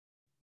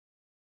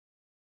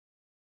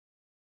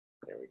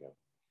there we go.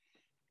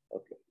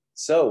 Okay.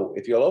 So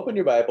if you'll open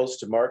your Bibles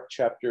to Mark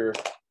chapter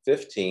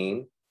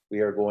 15,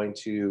 we are going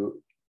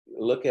to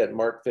look at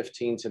Mark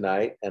 15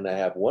 tonight, and I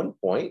have one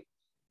point,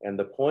 and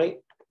the point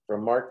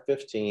from Mark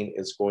 15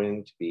 is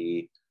going to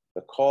be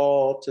the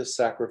call to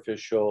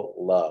sacrificial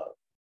love.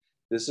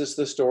 This is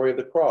the story of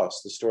the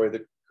cross, the story of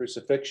the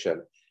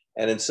crucifixion.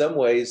 And in some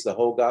ways, the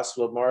whole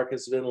Gospel of Mark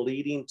has been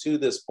leading to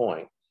this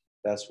point.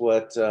 That's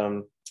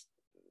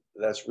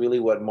really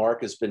what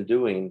Mark has been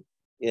doing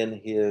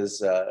in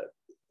his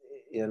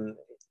in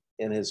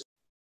his.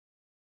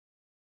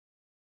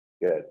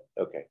 Good.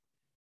 Okay.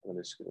 I'm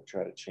just going to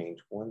try to change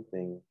one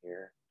thing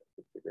here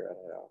to figure out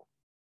how.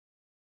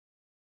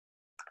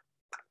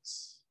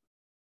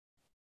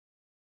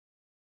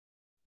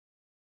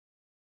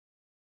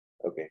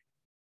 Okay.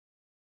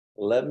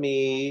 Let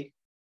me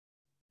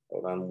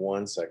hold on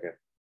one second.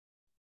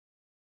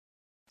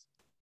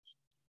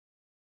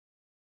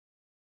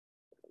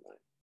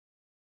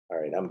 All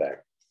right, I'm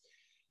back.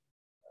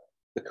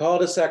 The call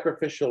to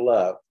sacrificial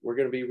love. We're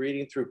going to be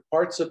reading through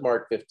parts of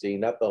Mark 15,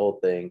 not the whole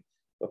thing,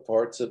 but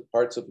parts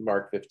of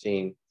Mark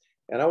 15.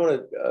 And I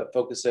want to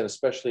focus in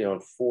especially on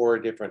 4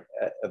 different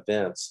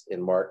events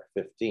in Mark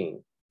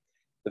 15.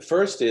 The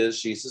first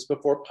is Jesus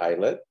before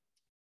Pilate.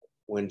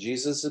 When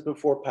Jesus is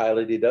before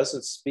Pilate, he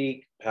doesn't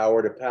speak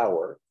power to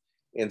power.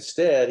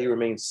 Instead, he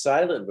remains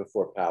silent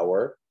before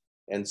power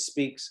and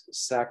speaks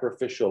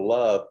sacrificial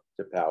love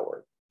to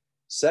power.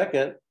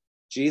 Second,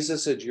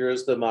 Jesus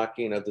endures the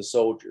mocking of the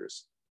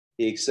soldiers.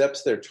 He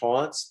accepts their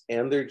taunts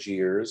and their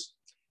jeers,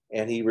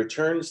 and he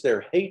returns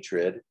their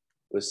hatred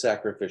with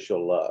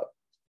sacrificial love.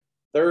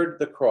 Third,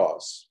 the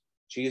cross.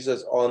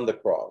 Jesus on the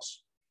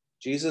cross.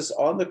 Jesus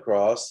on the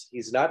cross,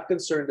 he's not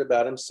concerned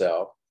about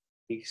himself.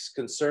 He's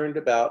concerned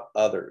about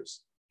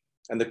others.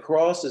 And the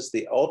cross is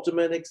the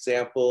ultimate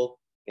example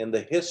in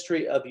the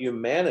history of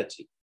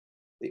humanity,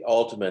 the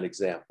ultimate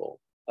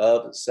example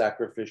of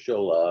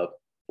sacrificial love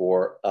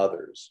for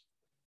others.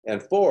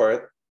 And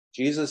fourth,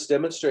 Jesus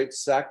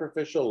demonstrates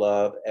sacrificial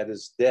love at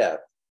his death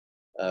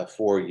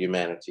for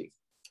humanity.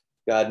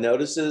 God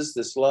notices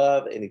this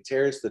love and he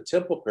tears the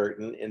temple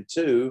curtain in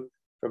 2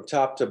 from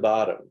top to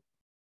bottom.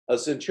 A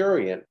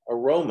centurion, a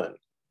Roman,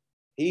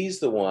 he's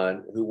the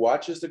one who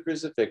watches the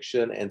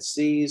crucifixion and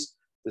sees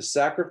the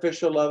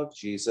sacrificial love of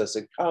Jesus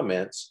and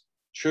comments,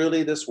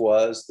 truly this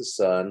was the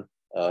Son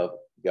of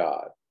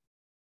God.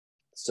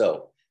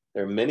 So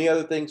there are many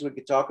other things we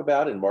could talk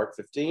about in Mark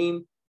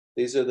 15.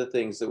 These are the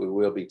things that we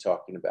will be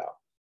talking about.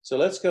 So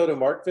let's go to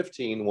Mark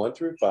 15, 1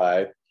 through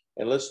 5,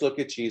 and let's look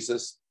at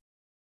Jesus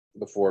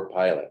before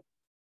Pilate.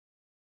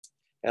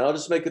 And I'll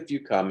just make a few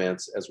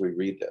comments as we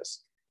read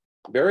this.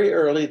 Very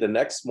early the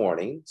next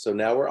morning, so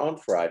now we're on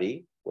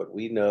Friday, what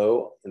we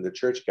know in the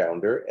church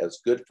calendar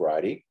as Good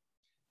Friday,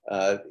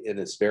 and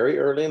it's very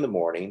early in the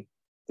morning,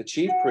 the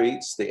chief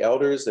priests, the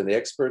elders, and the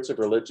experts of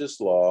religious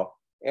law,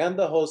 and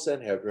the whole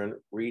Sanhedrin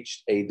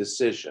reached a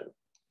decision.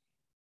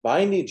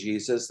 Binding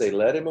Jesus, they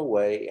led him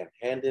away and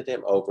handed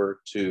him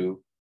over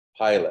to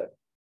Pilate.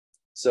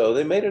 So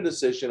they made a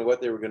decision of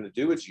what they were going to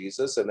do with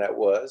Jesus, and that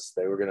was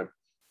they were going to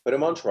put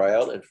him on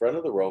trial in front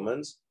of the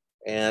Romans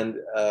and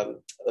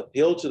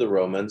appeal to the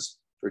Romans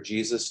for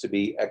Jesus to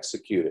be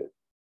executed.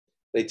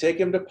 They take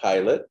him to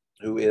Pilate,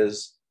 who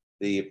is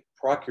the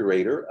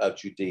procurator of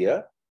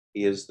Judea.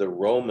 He is the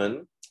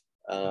Roman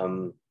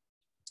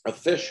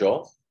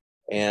official.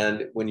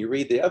 And when you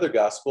read the other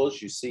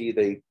Gospels, you see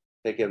they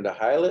take him to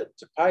Pilate.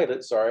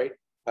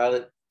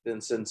 Pilate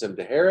then sends him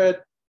to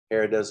Herod.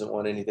 Herod doesn't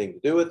want anything to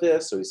do with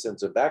this, so he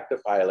sends him back to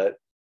Pilate.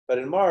 But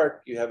in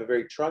Mark, you have a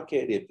very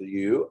truncated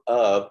view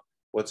of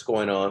what's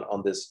going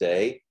on this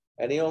day,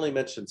 and he only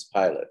mentions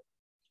Pilate.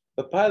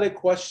 But Pilate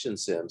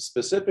questions him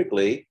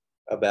specifically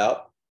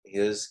about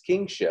his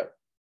kingship.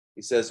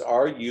 He says,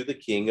 "Are you the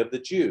king of the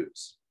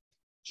Jews?"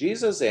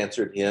 Jesus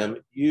answered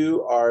him,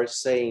 "You are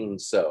saying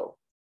so."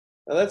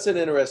 Now that's an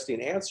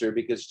interesting answer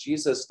because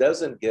Jesus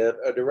doesn't give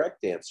a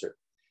direct answer.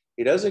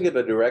 He doesn't give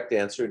a direct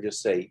answer and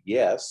just say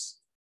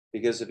yes,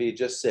 because if he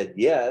just said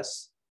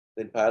yes,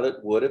 then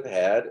Pilate would have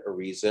had a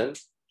reason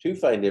to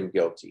find him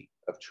guilty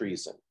of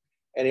treason.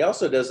 And he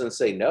also doesn't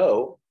say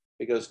no,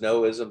 because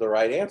no isn't the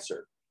right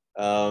answer.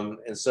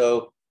 And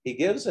so he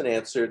gives an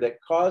answer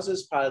that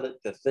causes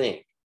Pilate to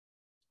think.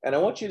 And I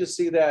want you to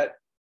see that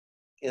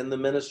in the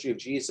ministry of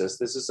Jesus.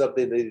 This is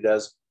something that he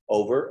does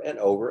over and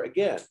over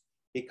again.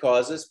 He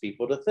causes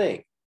people to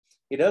think.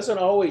 He doesn't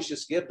always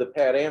just give the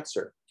pat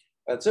answer.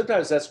 And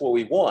sometimes that's what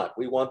we want.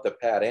 We want the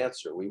pat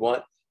answer. We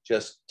want,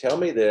 just tell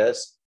me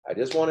this. I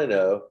just want to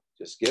know.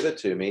 Just give it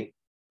to me.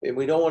 And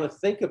we don't want to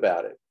think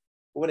about it.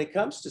 But when it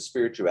comes to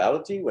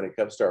spirituality, when it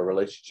comes to our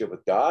relationship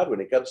with God, when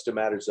it comes to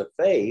matters of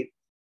faith,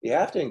 you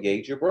have to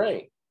engage your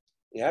brain.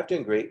 You have to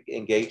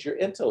engage your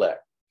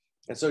intellect.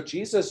 And so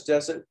Jesus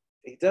doesn't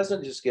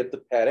just give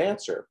the pat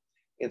answer.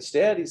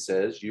 Instead, he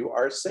says, "You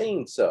are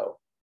saying so."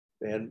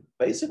 And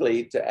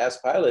basically to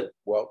ask Pilate,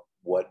 well,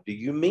 what do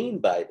you mean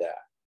by that?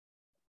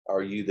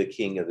 Are you the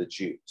king of the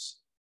Jews?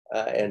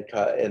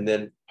 And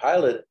then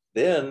Pilate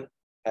then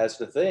has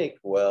to think,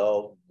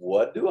 well,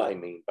 what do I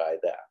mean by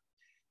that?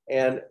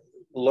 And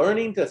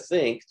learning to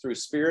think through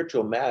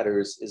spiritual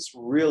matters is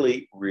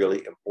really,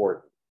 really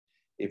important.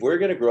 If we're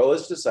going to grow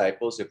as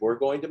disciples, if we're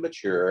going to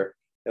mature,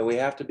 then we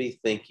have to be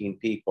thinking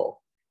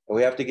people. And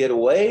we have to get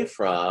away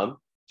from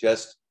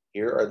just,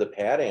 here are the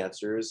pat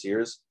answers,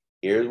 here's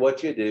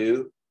what you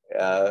do,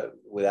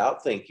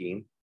 without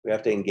thinking. We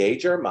have to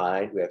engage our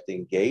mind, we have to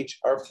engage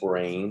our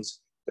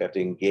brains, we have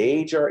to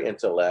engage our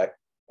intellect,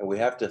 and we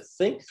have to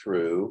think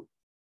through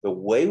the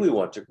way we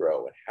want to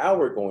grow and how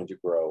we're going to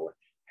grow and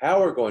how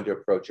we're going to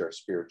approach our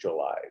spiritual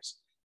lives.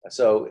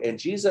 So, and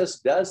Jesus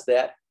does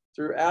that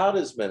throughout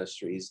his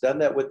ministry. He's done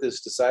that with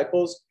his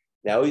disciples.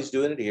 Now he's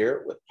doing it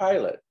here with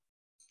Pilate.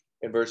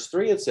 In verse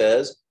 3, it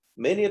says,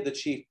 many of the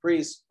chief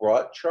priests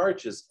brought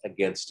charges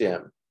against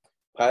him.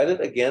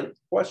 Pilate again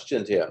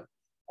questioned him,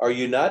 are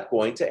you not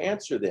going to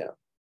answer them?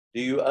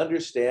 Do you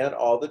understand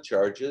all the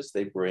charges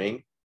they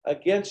bring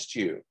against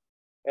you?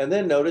 And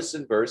then notice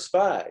in verse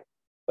 5,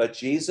 but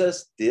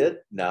Jesus did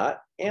not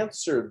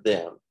answer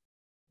them.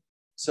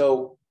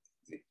 So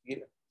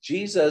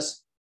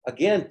Jesus,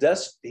 again,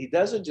 he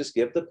doesn't just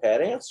give the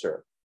pat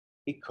answer.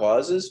 He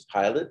causes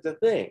Pilate to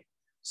think.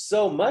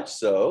 So much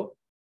so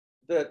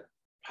that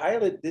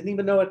Pilate didn't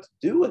even know what to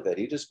do with it.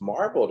 He just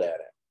marveled at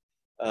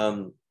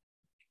it.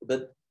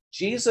 But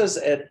Jesus,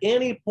 at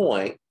any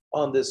point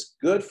on this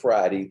Good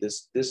Friday,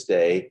 this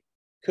day,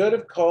 could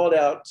have called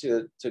out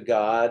to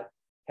God,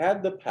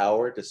 had the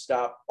power to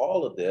stop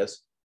all of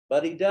this,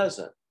 but he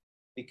doesn't,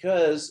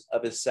 because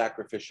of his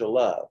sacrificial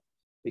love,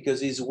 because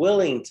he's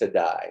willing to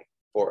die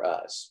for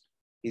us.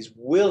 He's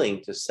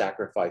willing to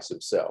sacrifice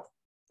himself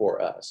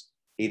for us.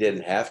 He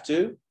didn't have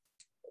to.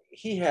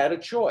 He had a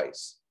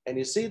choice. And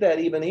you see that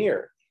even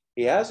here.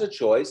 He has a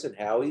choice in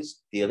how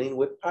he's dealing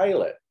with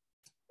Pilate.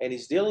 And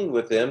he's dealing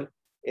with him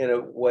in a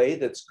way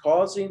that's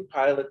causing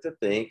Pilate to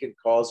think and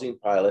causing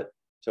Pilate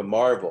to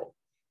marvel.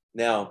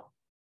 Now,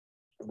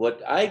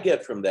 what I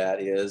get from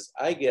that is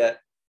I get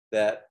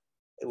that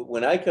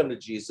when I come to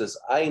Jesus,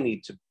 I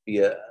need to be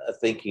a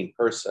thinking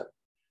person.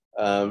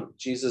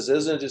 Jesus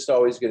isn't just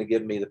always going to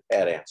give me the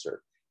pat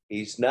answer.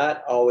 He's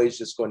not always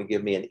just going to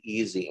give me an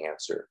easy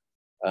answer.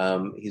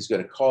 He's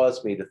going to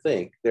cause me to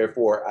think.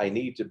 Therefore, I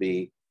need to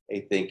be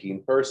a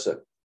thinking person.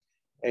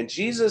 And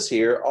Jesus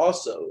here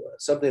also,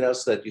 something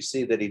else that you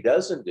see that he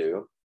doesn't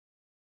do,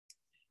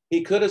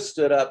 he could have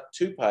stood up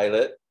to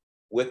Pilate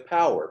with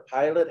power.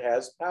 Pilate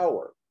has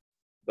power,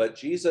 but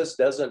Jesus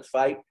doesn't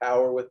fight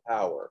power with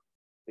power,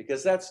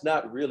 because that's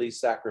not really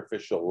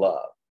sacrificial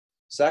love.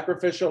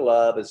 Sacrificial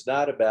love is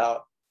not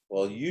about,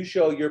 well, you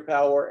show your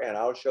power and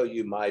I'll show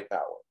you my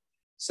power.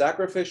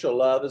 Sacrificial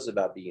love is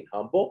about being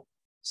humble.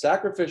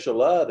 Sacrificial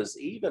love is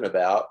even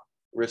about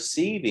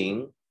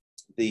receiving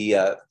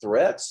the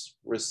threats,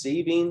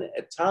 receiving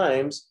at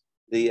times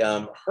the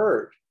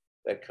hurt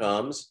that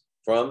comes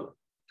from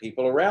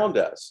people around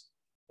us.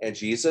 And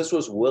Jesus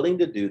was willing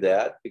to do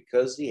that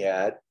because he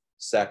had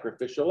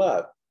sacrificial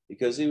love,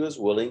 because he was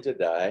willing to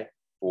die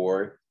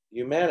for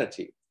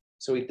humanity.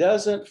 So he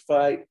doesn't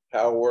fight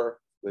power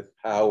with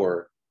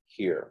power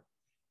here.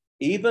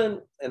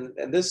 Even, and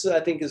this I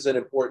think is an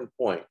important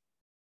point,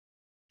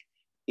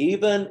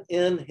 even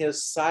in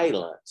his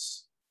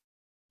silence,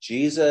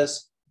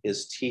 Jesus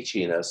is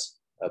teaching us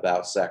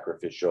about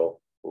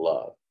sacrificial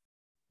love.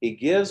 He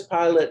gives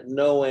Pilate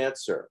no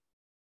answer,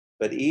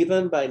 but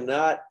even by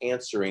not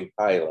answering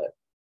Pilate,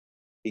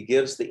 he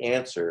gives the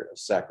answer of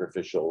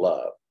sacrificial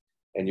love.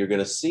 And you're going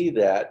to see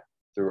that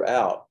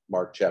throughout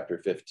Mark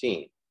chapter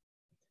 15.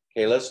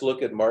 Okay, let's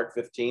look at Mark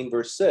 15,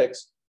 verse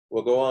 6.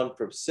 We'll go on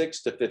from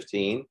 6 to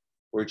 15,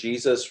 where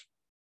Jesus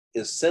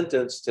is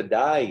sentenced to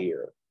die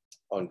here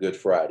on Good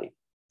Friday.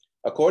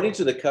 According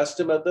to the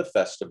custom of the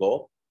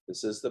festival,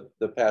 this is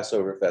the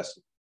Passover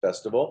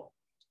festival,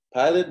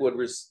 Pilate would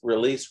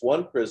release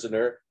one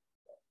prisoner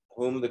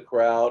whom the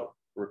crowd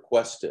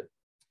requested.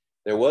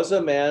 There was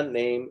a man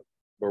named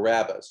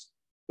Barabbas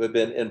who had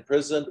been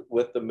imprisoned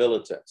with the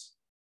militants.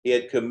 He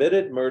had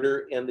committed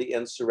murder in the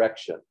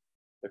insurrection.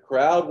 The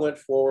crowd went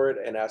forward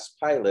and asked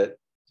Pilate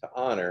to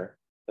honor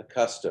the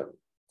custom.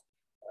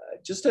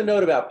 Just a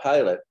note about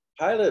Pilate.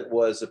 Pilate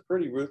was a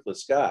pretty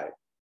ruthless guy.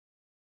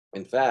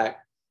 In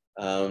fact,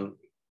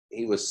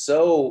 he was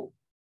so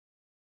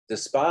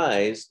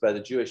despised by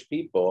the Jewish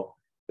people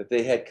that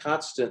they had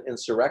constant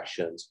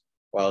insurrections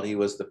while he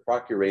was the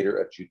procurator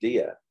of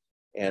Judea.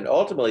 And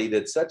ultimately, he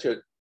did such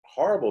a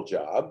horrible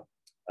job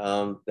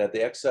that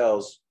the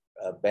exiles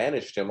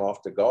banished him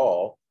off to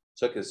Gaul,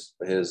 took his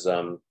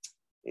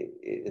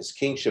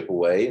kingship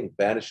away and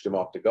banished him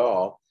off to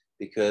Gaul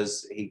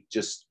because he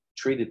just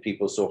treated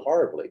people so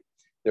horribly.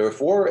 There were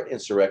 4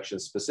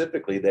 insurrections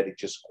specifically that he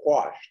just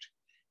quashed.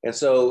 And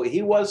so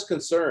he was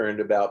concerned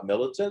about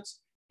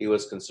militants. He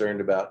was concerned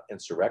about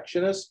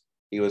insurrectionists.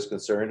 He was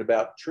concerned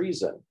about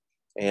treason.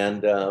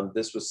 And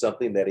this was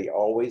something that he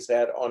always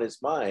had on his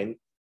mind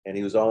and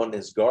he was on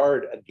his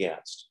guard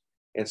against.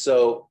 And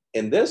so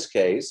in this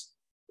case,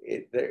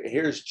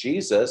 here's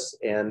Jesus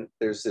and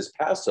there's this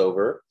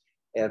Passover,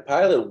 and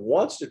Pilate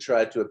wants to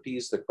try to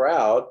appease the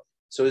crowd.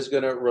 So he's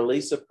going to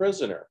release a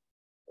prisoner.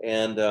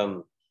 And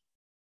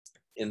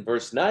in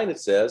verse 9, it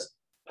says,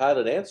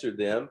 Pilate answered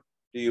them,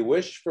 "Do you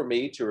wish for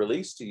me to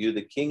release to you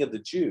the king of the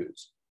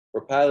Jews?"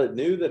 For Pilate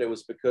knew that it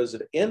was because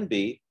of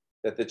envy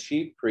that the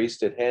chief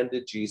priest had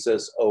handed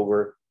Jesus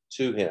over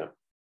to him.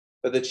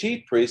 But the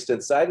chief priest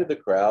incited the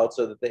crowd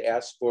so that they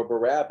asked for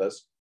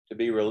Barabbas to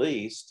be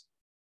released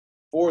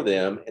for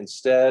them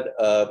instead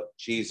of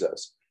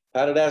Jesus.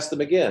 Pilate asked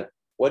them again,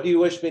 "What do you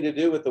wish me to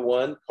do with the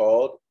one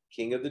called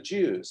King of the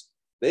Jews?"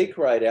 They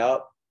cried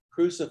out,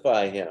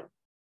 "Crucify him."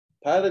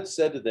 Pilate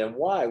said to them,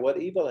 "Why?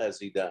 What evil has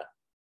he done?"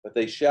 But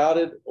they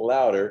shouted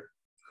louder,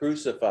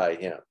 "Crucify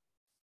him."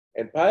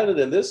 And Pilate,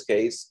 in this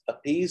case,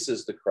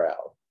 appeases the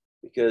crowd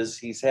because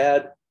he's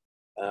had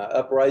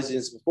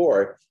uprisings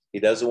before. He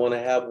doesn't want to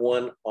have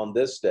one on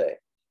this day.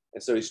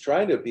 And so he's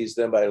trying to appease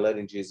them by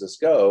letting Jesus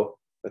go,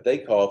 but they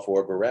call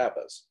for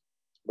Barabbas.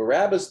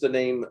 Barabbas, the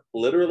name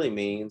literally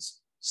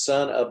means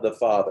son of the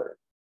Father.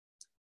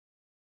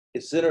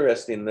 It's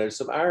interesting, there's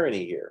some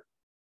irony here,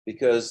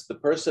 because the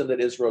person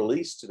that is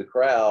released to the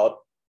crowd,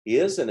 he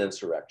is an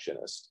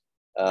insurrectionist.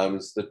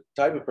 It's the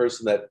type of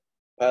person that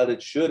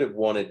Pilate should have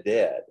wanted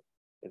dead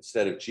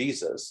instead of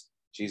Jesus.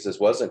 Jesus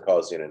wasn't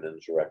causing an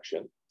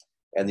insurrection.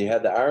 And you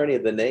had the irony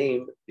of the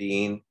name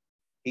being,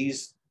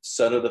 he's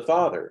son of the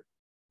Father.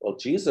 Well,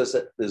 Jesus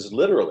is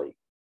literally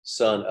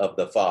son of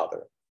the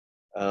Father.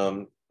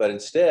 But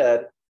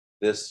instead,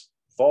 this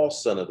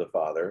false son of the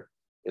Father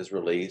is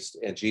released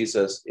and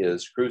Jesus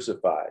is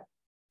crucified.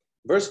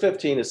 Verse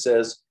 15, it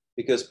says,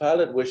 because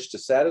Pilate wished to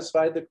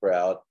satisfy the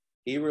crowd,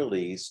 he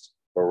released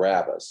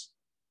Barabbas.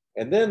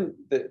 And then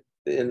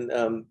in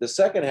the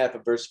second half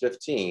of verse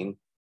 15,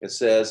 it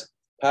says,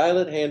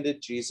 Pilate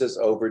handed Jesus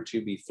over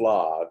to be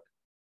flogged,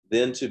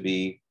 then to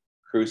be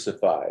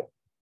crucified.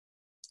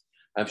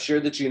 I'm sure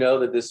that you know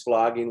that this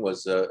flogging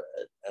was a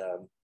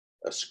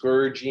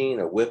scourging,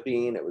 a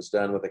whipping. It was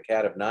done with a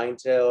cat of nine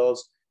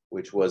tails,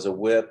 which was a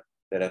whip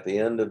that at the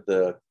end of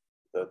the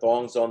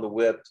thongs on the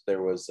whip,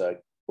 there was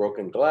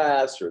broken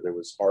glass or there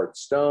was hard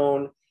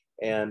stone.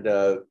 And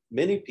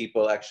many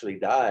people actually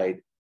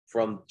died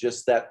from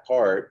just that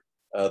part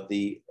of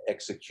the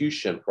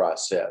execution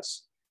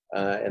process.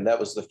 And that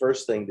was the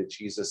first thing that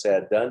Jesus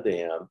had done to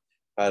him,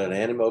 had to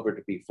hand him over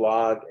to be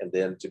flogged and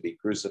then to be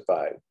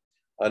crucified.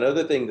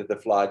 Another thing that the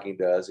flogging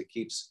does, it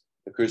keeps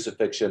the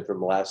crucifixion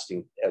from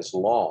lasting as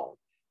long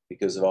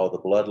because of all the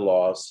blood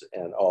loss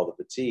and all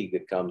the fatigue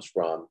that comes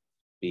from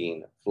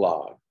being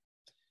flogged.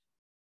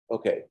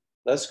 Okay,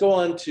 let's go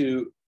on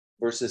to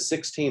verses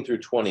 16 through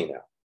 20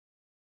 now.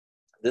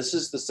 This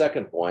is the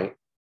second point,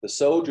 the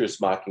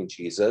soldiers mocking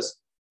Jesus,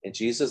 and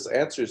Jesus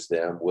answers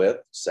them with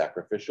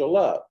sacrificial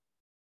love.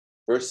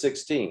 Verse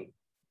 16,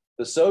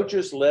 the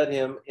soldiers led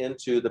him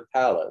into the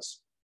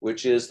palace,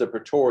 which is the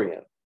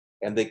Praetorium,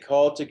 and they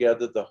called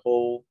together the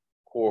whole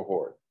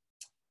cohort.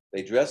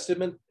 They dressed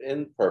him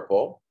in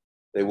purple.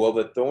 They wove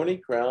a thorny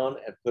crown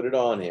and put it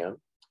on him.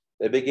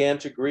 They began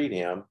to greet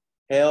him,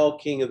 "Hail,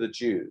 King of the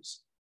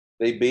Jews."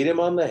 They beat him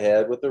on the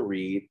head with a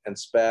reed and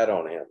spat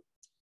on him,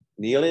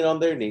 kneeling on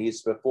their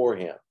knees before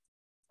him.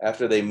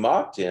 After they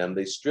mocked him,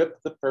 they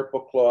stripped the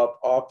purple cloth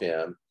off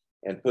him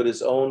and put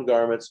his own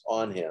garments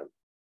on him.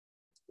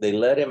 They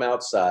led him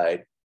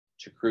outside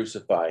to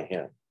crucify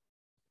him.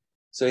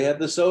 So you have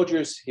the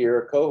soldiers here.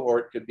 A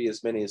cohort could be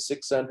as many as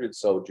 600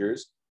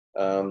 soldiers,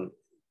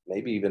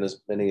 maybe even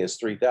as many as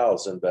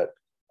 3,000, but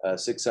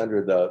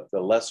 600, the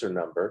lesser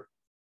number.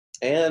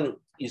 And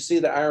you see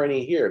the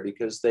irony here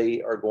because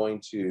they are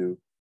going to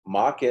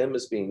mock him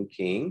as being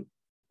king,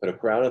 put a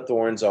crown of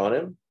thorns on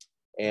him.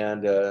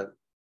 And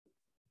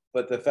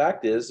but the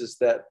fact is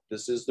that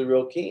this is the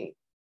real king.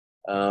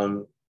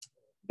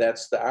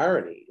 That's the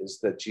irony, is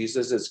that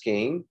Jesus is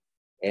king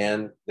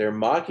and they're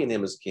mocking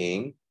him as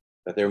king,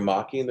 but they're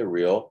mocking the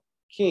real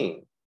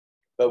king.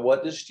 But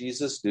what does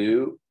Jesus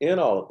do in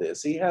all of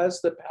this? He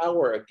has the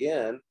power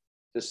again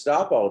to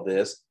stop all of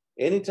this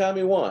anytime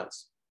he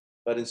wants.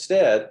 But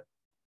instead,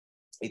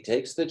 he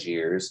takes the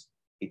jeers,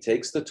 he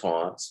takes the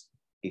taunts,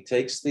 he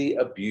takes the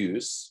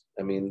abuse.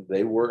 I mean,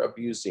 they were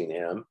abusing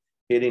him,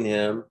 hitting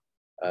him,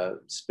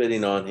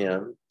 spitting on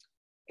him,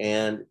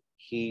 and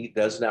he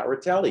does not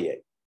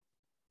retaliate.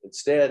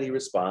 Instead, he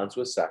responds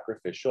with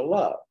sacrificial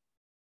love.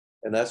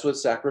 And that's what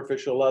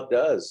sacrificial love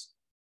does.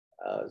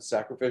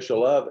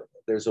 Sacrificial love,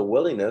 there's a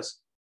willingness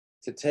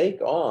to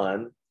take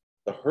on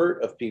the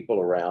hurt of people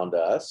around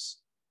us.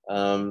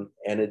 And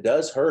it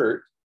does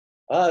hurt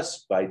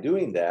us by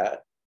doing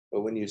that.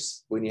 But when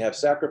you have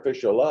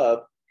sacrificial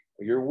love,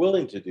 you're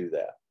willing to do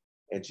that.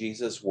 And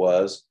Jesus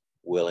was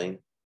willing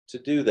to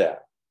do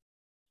that.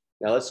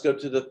 Now let's go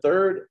to the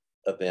third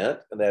event,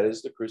 and that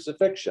is the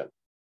crucifixion.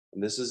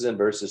 And this is in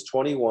verses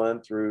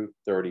 21 through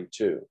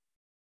 32.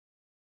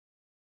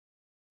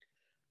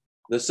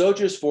 The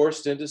soldiers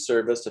forced into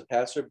service a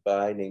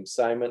passerby named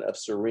Simon of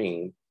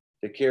Cyrene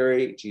to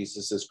carry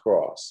Jesus's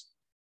cross.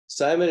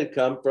 Simon had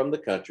come from the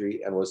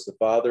country and was the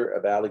father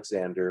of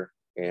Alexander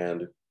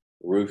and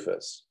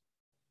Rufus.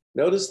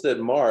 Notice that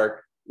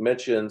Mark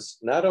mentions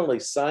not only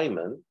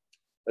Simon,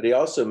 but he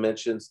also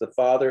mentions the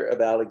father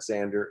of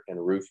Alexander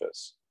and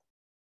Rufus.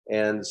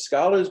 And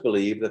scholars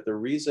believe that the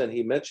reason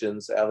he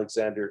mentions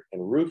Alexander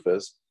and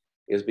Rufus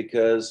is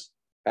because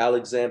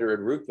Alexander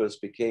and Rufus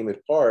became a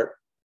part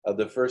of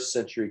the first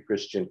century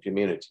Christian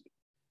community.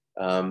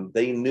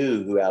 They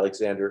knew who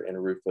Alexander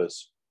and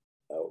Rufus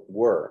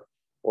were,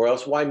 or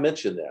else why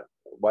mention them?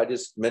 Why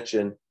just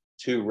mention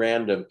two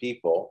random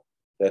people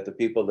that the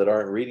people that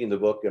aren't reading the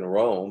book in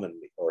Rome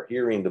or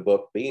hearing the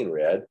book being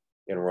read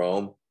in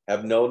Rome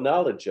have no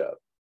knowledge of?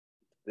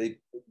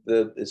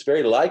 It's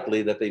very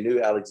likely that they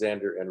knew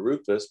Alexander and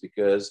Rufus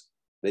because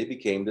they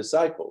became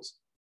disciples.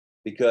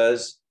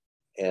 Because,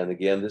 and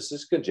again, this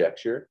is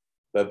conjecture,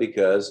 but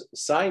because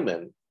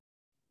Simon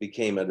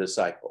became a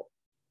disciple.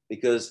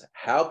 Because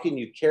how can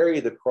you carry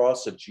the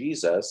cross of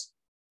Jesus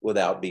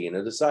without being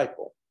a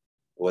disciple,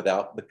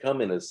 without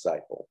becoming a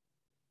disciple?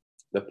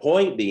 The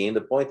point being,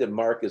 the point that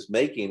Mark is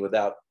making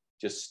without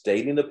just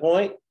stating the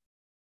point,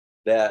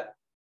 that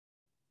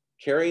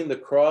carrying the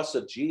cross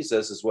of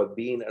Jesus is what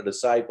being a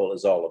disciple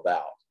is all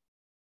about.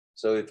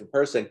 So if a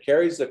person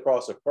carries the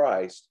cross of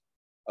Christ,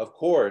 of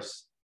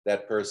course,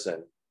 that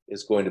person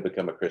is going to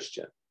become a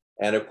Christian.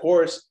 And of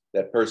course,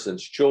 that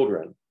person's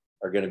children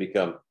are going to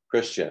become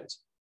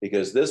Christians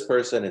because this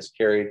person has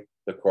carried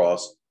the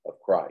cross of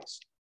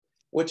Christ,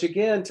 which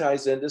again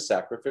ties into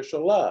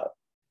sacrificial love,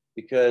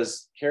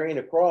 because carrying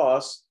a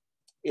cross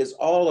is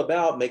all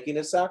about making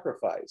a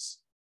sacrifice.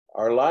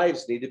 Our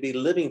lives need to be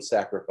living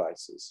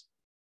sacrifices.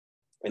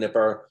 And if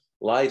our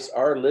lives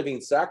are living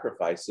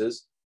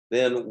sacrifices,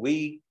 then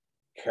we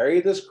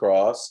carry this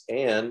cross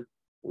and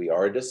we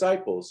are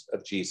disciples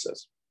of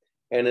Jesus.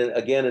 And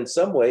again, in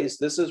some ways,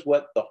 this is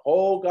what the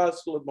whole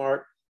Gospel of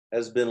Mark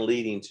has been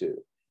leading to.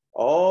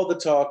 All the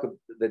talk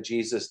that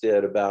Jesus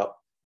did about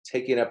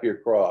taking up your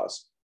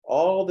cross,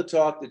 all the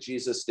talk that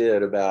Jesus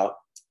did about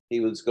he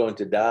was going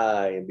to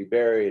die and be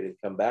buried and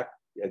come back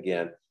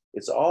again,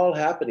 it's all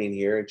happening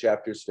here in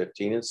chapters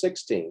 15 and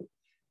 16.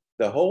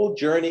 The whole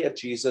journey of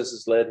Jesus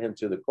has led him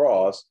to the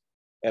cross.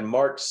 And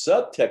Mark's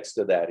subtext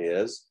of that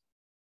is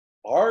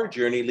our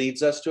journey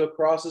leads us to a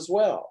cross as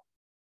well,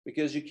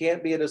 because you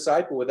can't be a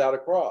disciple without a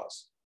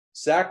cross.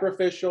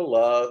 Sacrificial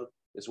love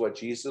is what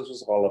Jesus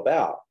was all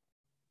about.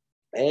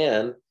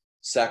 And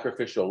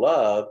sacrificial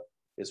love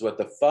is what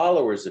the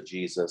followers of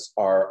Jesus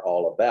are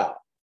all about.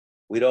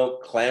 We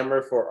don't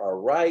clamor for our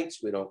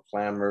rights. We don't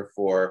clamor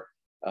for,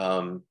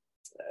 I'm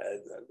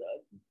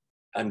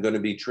going to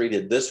be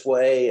treated this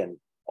way and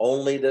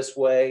only this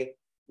way.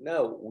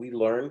 No, we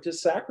learn to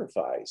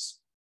sacrifice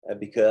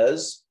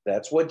because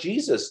that's what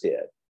Jesus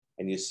did.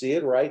 And you see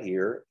it right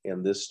here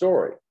in this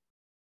story.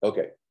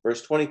 Okay,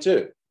 verse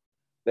 22.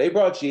 They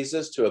brought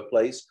Jesus to a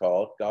place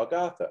called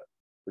Golgotha,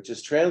 which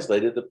is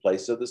translated the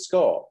place of the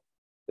skull.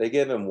 They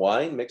gave him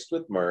wine mixed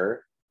with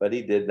myrrh, but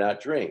he did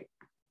not drink,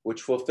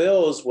 which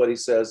fulfills what he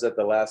says at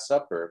the Last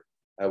Supper,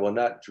 I will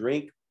not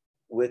drink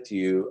with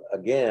you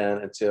again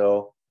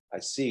until I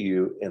see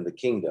you in the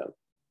kingdom.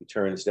 He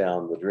turns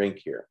down the drink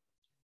here.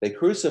 They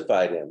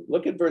crucified him.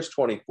 Look at verse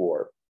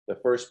 24, the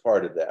first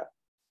part of that.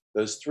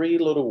 Those three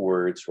little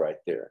words right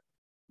there.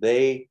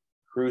 They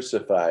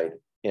crucified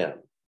him.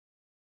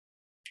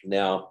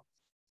 Now,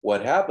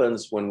 what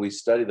happens when we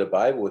study the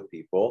Bible with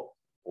people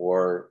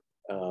or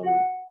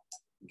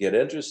get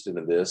interested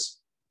in this,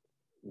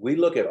 we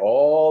look at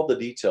all the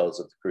details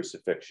of the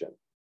crucifixion.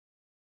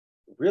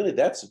 Really,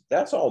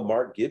 that's all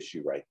Mark gives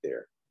you right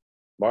there.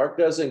 Mark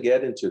doesn't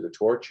get into the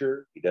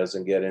torture. He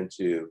doesn't get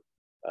into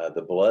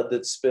the blood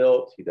that's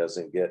spilt. He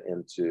doesn't get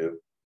into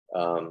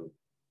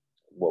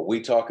what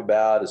we talk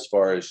about as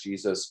far as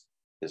Jesus,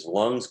 his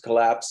lungs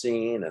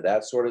collapsing and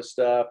that sort of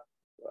stuff.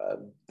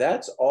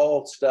 That's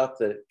all stuff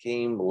that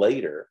came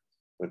later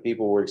when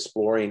people were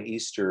exploring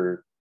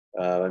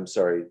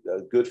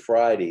Good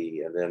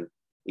Friday and then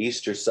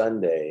Easter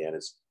Sunday. And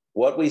it's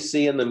what we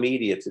see in the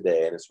media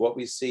today. And it's what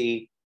we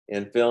see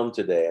in film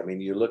today. I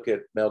mean, you look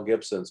at Mel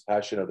Gibson's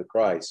Passion of the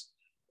Christ,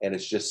 and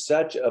it's just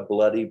such a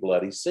bloody,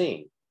 bloody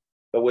scene.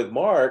 But with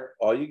Mark,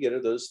 all you get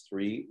are those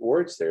three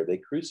words there. They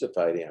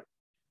crucified him.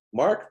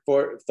 Mark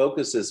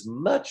focuses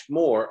much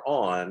more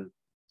on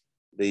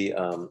the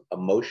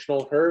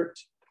emotional hurt,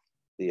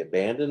 the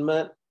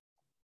abandonment,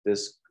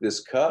 this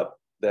cup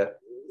that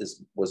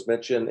was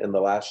mentioned in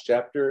the last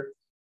chapter.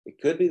 It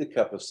could be the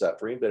cup of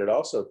suffering, but it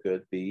also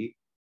could be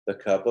the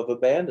cup of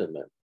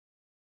abandonment.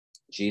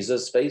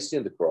 Jesus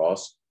facing the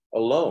cross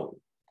alone,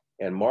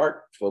 and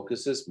Mark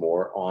focuses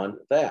more on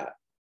that.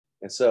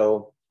 And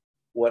so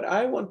what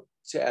I want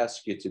to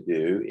ask you to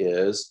do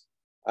is,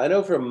 I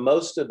know for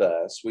most of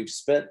us, we've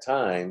spent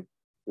time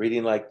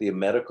reading like the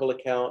medical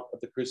account of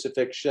the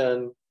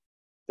crucifixion,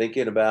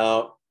 thinking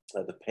about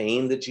the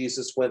pain that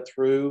Jesus went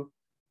through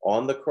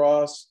on the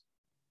cross,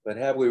 but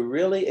have we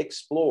really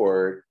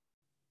explored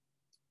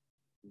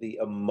the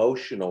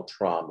emotional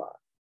trauma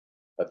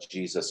of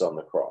Jesus on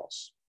the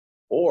cross,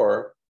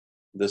 or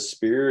the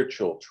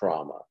spiritual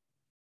trauma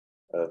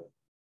of,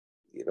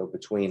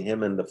 between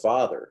him and the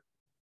Father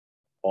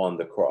on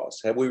the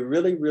cross? Have we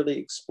really, really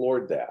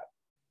explored that?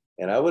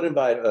 And I would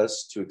invite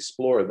us to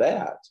explore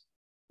that,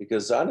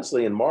 because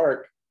honestly, in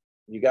Mark,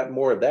 you got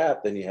more of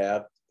that than you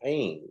have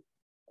pain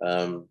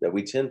that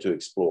we tend to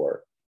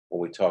explore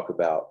when we talk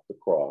about the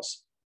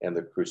cross and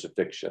the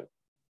crucifixion.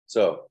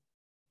 So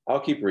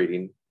I'll keep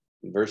reading.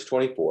 In verse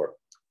 24,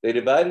 they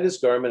divided his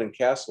garment and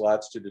cast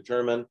lots to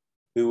determine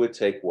who would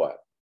take what.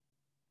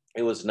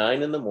 It was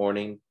 9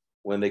 a.m.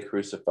 when they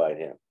crucified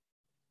him.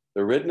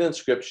 The written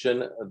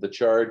inscription of the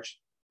charge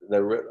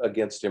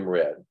against him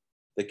read,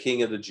 "The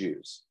King of the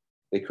Jews."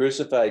 They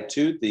crucified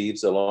 2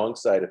 thieves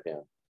alongside of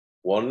him,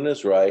 one on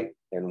his right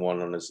and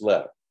one on his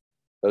left.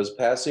 Those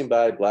passing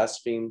by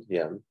blasphemed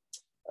him,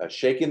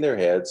 shaking their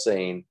heads,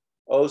 saying,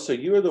 "Oh, so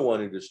you are the one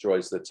who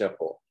destroys the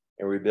temple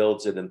and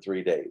rebuilds it in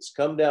 3 days.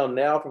 Come down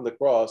now from the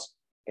cross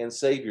and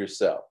save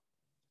yourself."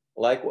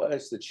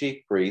 Likewise, the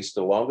chief priest,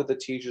 along with the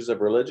teachers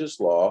of religious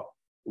law,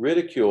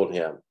 ridiculed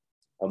him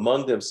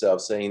among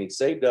themselves, saying, "He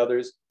saved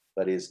others,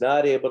 but he is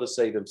not able to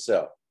save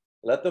himself.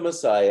 Let the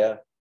Messiah,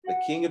 the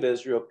King of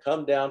Israel,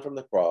 come down from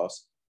the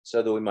cross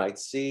so that we might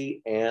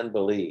see and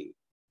believe."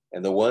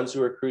 And the ones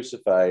who were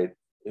crucified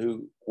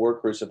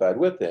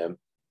with him,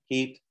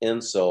 heaped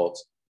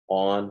insults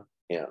on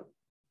him.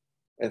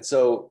 And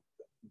so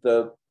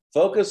the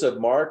focus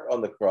of Mark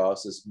on the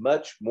cross is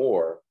much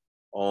more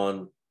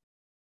on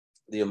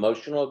the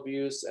emotional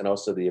abuse and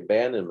also the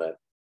abandonment.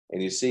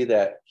 And you see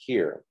that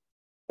here.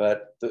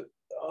 But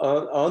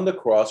on the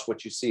cross,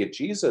 what you see of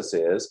Jesus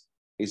is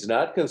he's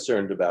not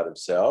concerned about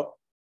himself.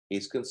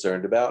 He's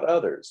concerned about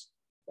others.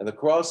 And the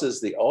cross is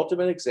the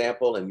ultimate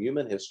example in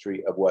human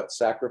history of what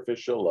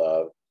sacrificial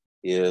love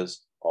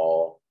is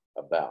all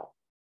about.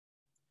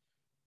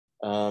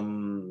 I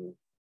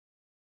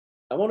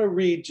want to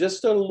read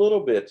just a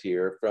little bit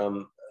here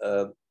from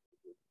the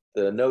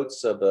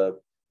notes of a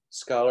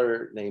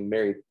scholar named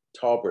Mary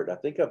Talbert. I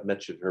think I've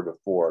mentioned her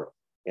before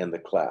in the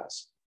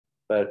class,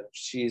 but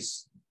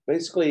she's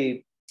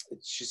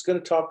going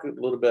to talk a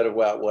little bit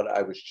about what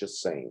I was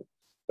just saying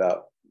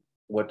about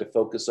what to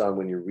focus on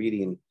when you're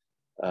reading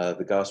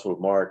the Gospel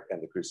of Mark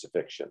and the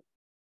crucifixion.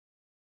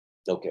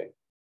 Okay,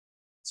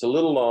 it's a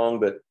little long,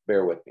 but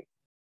bear with me.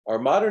 Our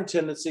modern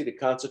tendency to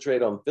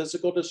concentrate on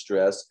physical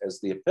distress as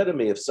the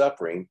epitome of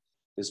suffering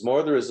is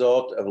more the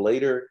result of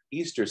later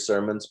Easter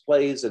sermons,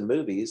 plays, and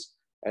movies,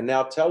 and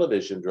now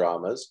television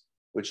dramas,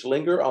 which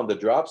linger on the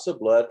drops of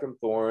blood from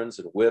thorns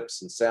and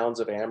whips and sounds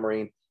of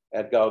hammering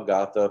at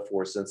Golgotha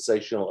for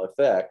sensational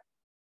effect,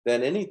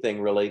 than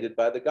anything related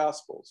by the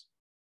Gospels.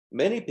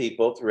 Many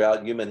people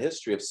throughout human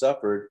history have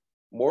suffered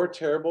more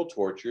terrible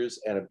tortures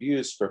and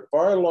abuse for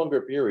far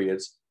longer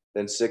periods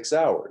than 6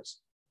 hours.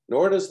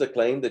 Nor does the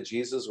claim that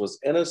Jesus was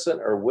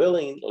innocent or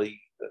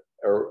willingly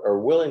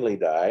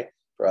die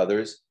for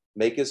others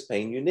make his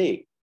pain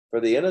unique. For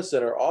the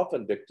innocent are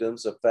often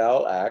victims of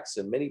foul acts,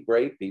 and many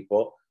brave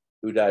people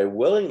who die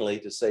willingly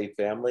to save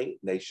family,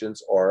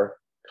 nations, or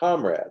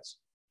comrades.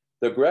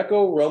 The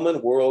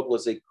Greco-Roman world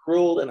was a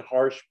cruel and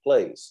harsh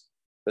place,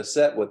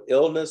 beset with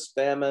illness,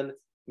 famine,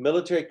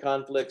 military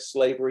conflict,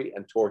 slavery,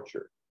 and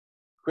torture.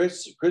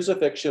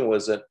 Crucifixion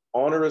was an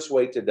onerous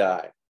way to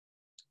die,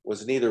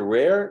 was neither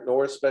rare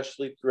nor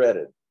especially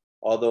dreaded,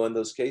 although in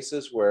those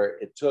cases where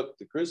it took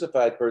the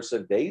crucified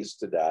person days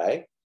to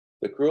die,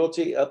 the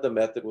cruelty of the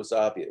method was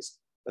obvious.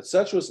 But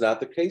such was not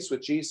the case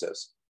with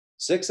Jesus.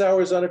 6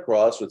 hours on a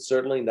cross would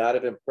certainly not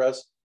have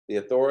impressed the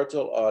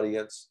authorial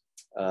audience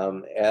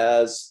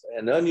as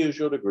an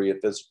unusual degree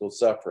of physical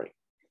suffering.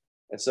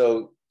 And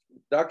so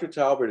Dr.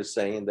 Talbert is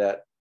saying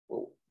that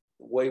the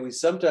way we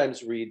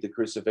sometimes read the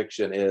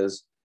crucifixion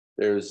is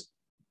there's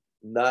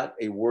not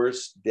a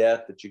worse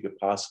death that you could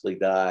possibly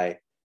die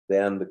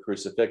than the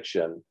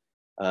crucifixion.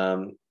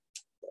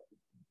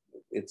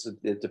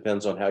 It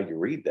depends on how you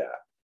read that,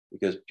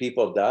 because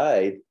people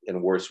died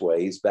in worse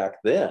ways back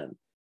then,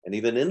 and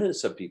even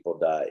innocent people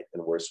died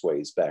in worse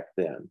ways back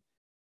then.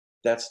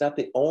 That's not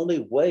the only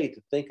way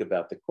to think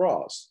about the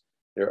cross.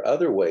 There are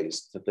other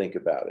ways to think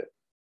about it.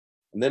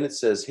 And then it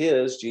says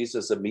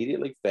Jesus'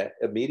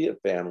 immediate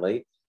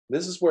family.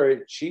 This is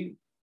where she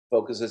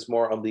focuses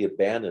more on the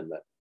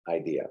abandonment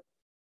idea.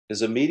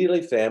 His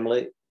immediate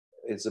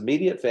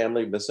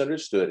family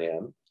misunderstood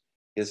him.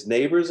 His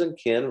neighbors and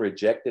kin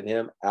rejected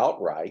him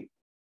outright.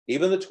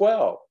 Even the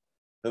 12,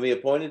 whom he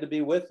appointed to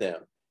be with him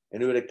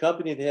and who had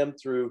accompanied him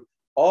through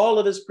all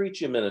of his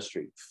preaching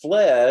ministry,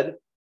 fled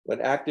when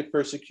active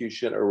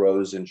persecution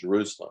arose in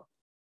Jerusalem.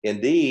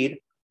 Indeed,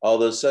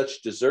 although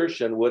such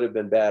desertion would have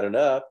been bad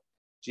enough,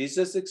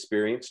 Jesus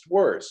experienced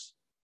worse.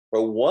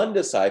 For one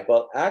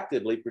disciple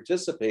actively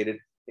participated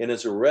in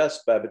his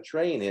arrest by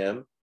betraying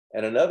him,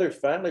 and another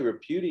finally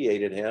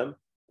repudiated him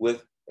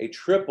with a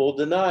triple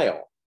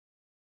denial.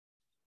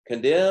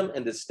 Condemned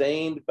and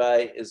disdained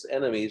by his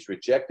enemies,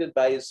 rejected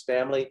by his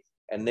family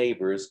and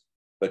neighbors,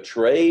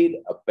 betrayed,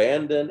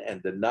 abandoned,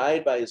 and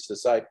denied by his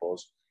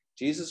disciples,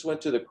 Jesus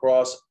went to the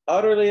cross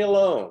utterly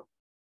alone,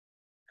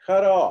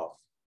 cut off,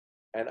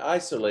 and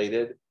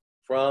isolated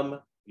from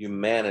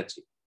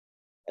humanity.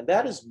 And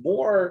that is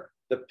more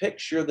the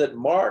picture that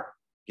Mark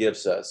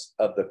gives us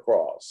of the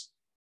cross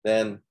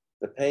than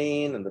the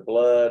pain and the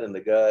blood and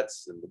the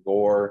guts and the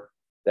gore,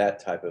 that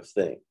type of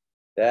thing.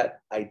 That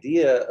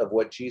idea of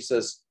what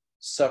Jesus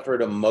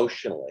suffered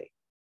emotionally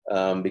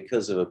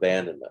because of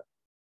abandonment.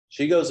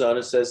 She goes on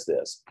and says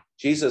this: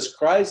 Jesus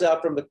cries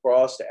out from the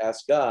cross to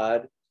ask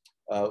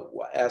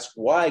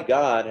why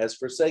God has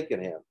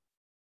forsaken him.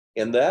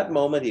 In that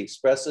moment, he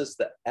expresses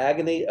the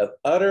agony of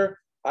utter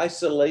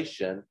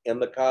isolation in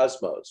the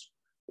cosmos,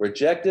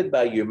 rejected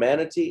by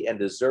humanity and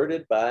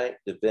deserted by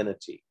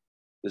divinity.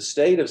 The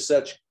state of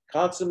such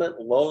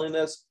consummate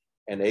loneliness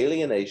and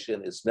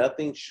alienation is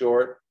nothing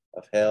short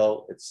of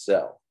hell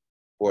itself,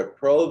 for it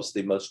probes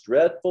the most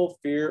dreadful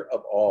fear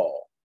of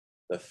all,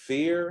 the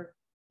fear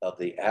of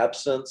the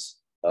absence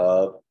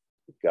of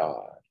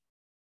God.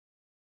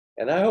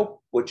 And I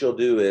hope what you'll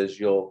do is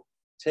you'll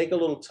take a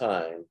little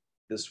time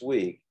this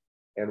week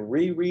and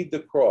reread the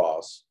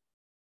cross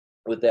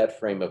with that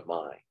frame of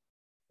mind.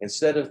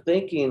 Instead of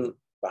thinking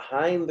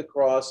behind the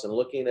cross and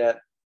looking at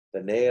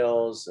the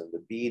nails and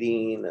the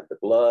beating and the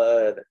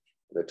blood, and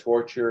the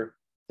torture,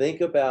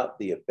 think about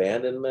the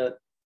abandonment,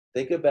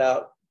 think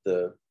about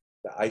the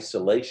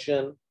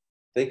isolation,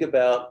 think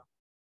about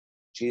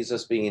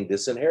Jesus being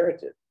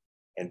disinherited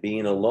and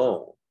being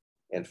alone,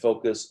 and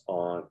focus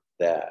on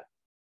that.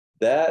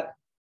 That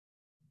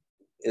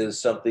is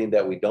something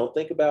that we don't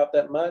think about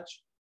that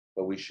much,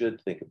 but we should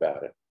think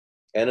about it.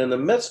 And in the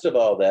midst of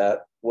all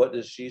that, what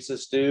does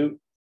Jesus do?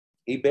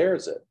 He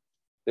bears it.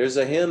 There's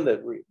a hymn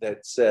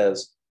that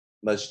says,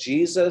 "Must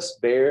Jesus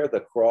bear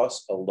the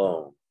cross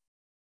alone,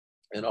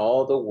 and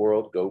all the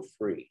world go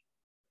free?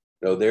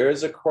 No, there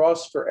is a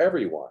cross for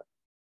everyone,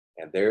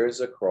 and there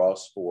is a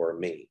cross for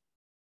me."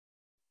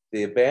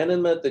 The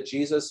abandonment that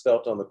Jesus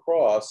felt on the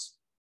cross,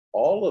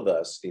 all of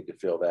us need to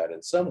feel that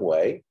in some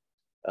way.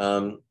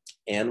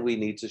 And we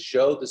need to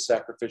show the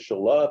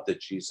sacrificial love that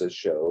Jesus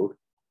showed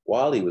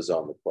while he was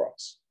on the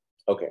cross.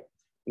 Okay,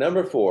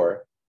 number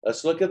 4,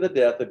 let's look at the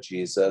death of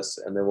Jesus,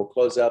 and then we'll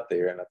close out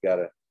there. And I've got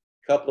a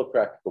couple of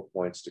practical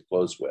points to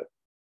close with.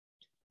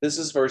 This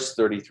is verse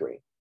 33.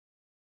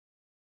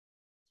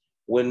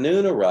 When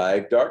noon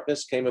arrived,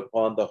 darkness came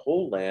upon the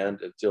whole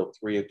land until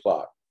 3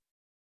 o'clock.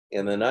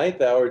 In the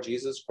 9th hour,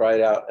 Jesus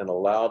cried out in a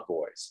loud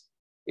voice,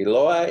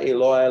 "Eloi,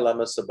 Eloi,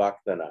 lama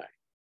sabachthani,"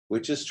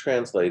 which is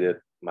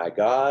translated, my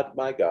God,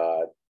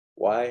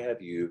 why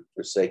have you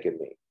forsaken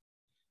me?"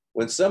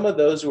 When some of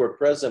those who were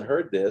present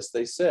heard this,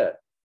 they said,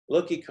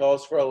 "Look, he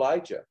calls for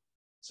Elijah."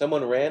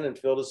 Someone ran and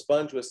filled a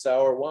sponge with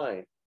sour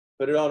wine,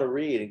 put it on a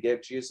reed, and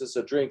gave Jesus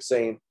a drink,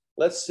 saying,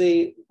 "Let's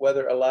see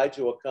whether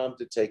Elijah will come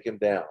to take him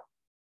down."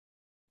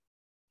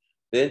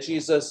 Then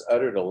Jesus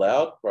uttered a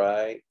loud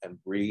cry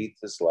and breathed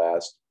his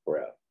last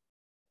breath.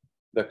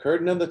 The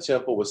curtain of the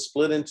temple was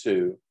split in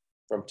two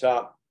from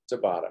top to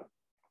bottom.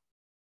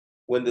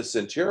 When the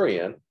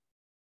centurion,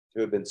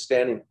 who had been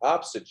standing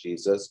opposite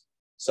Jesus,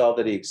 saw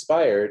that he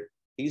expired,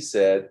 he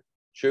said,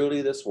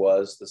 "Truly this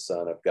was the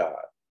Son of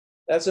God."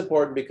 That's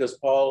important because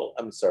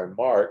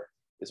Mark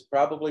is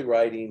probably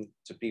writing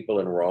to people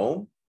in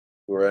Rome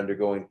who are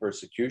undergoing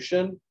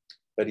persecution,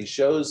 but he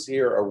shows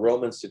here a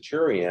Roman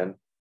centurion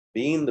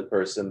being the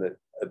person that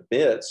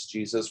admits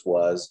Jesus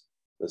was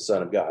the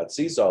Son of God,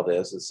 sees all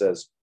this and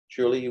says,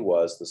 "Truly he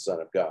was the Son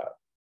of God."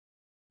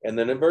 And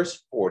then in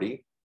verse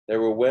 40,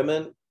 there were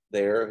women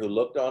there who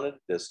looked on at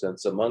a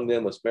distance. Among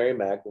them was Mary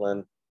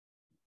Magdalene,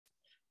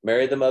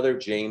 Mary the mother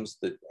of James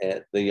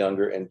the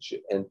younger,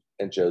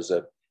 and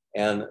Joseph,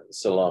 and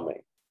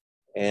Salome.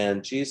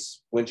 And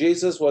when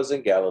Jesus was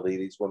in Galilee,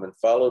 these women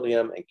followed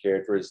him and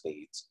cared for his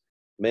needs.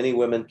 Many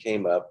women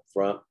came up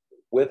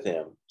with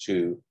him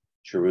to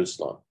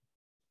Jerusalem.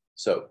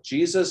 So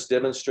Jesus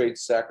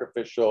demonstrates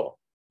sacrificial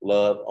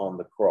love on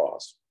the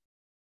cross.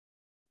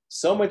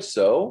 So much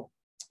so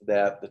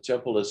that the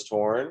temple is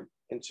torn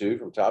in two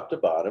from top to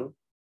bottom,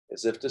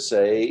 as if to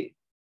say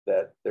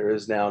that there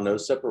is now no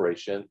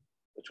separation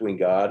between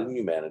God and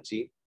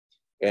humanity.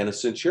 And a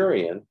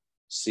centurion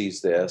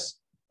sees this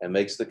and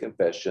makes the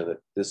confession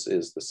that this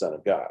is the Son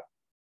of God.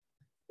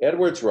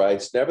 Edwards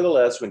writes,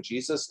 "Nevertheless, when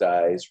Jesus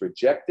dies,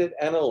 rejected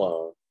and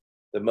alone,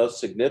 the most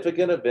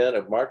significant event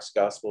of Mark's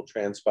gospel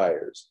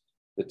transpires.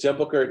 The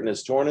temple curtain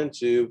is torn in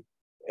two,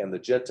 and the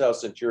Gentile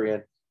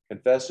centurion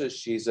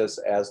confesses Jesus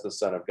as the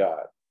Son of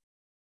God.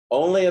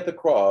 Only at the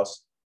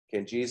cross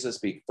can Jesus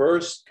be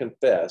first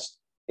confessed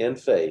in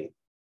faith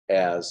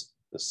as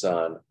the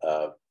Son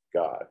of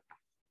God."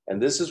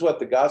 And this is what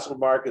the Gospel of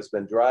Mark has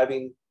been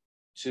driving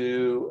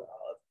to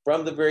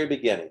from the very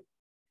beginning,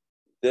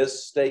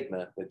 this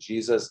statement that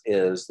Jesus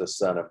is the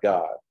Son of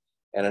God.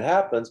 And it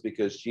happens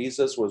because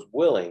Jesus was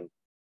willing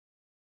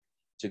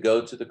to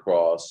go to the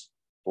cross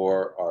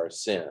for our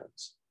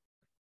sins.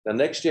 Now,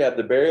 next you have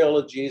the burial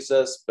of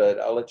Jesus, but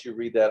I'll let you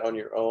read that on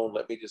your own.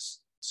 Let me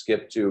just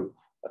skip to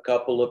a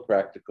couple of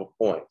practical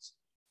points.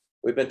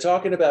 We've been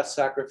talking about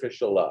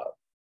sacrificial love,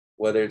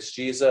 whether it's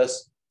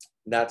Jesus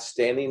not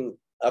standing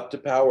up to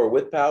power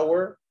with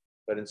power,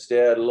 but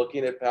instead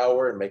looking at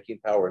power and making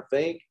power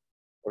think,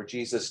 or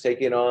Jesus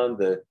taking on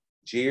the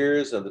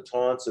jeers and the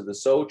taunts of the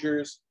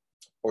soldiers,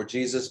 or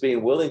Jesus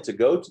being willing to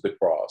go to the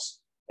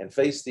cross and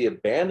face the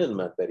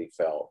abandonment that he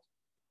felt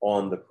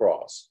on the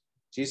cross.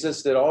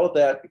 Jesus did all of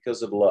that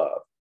because of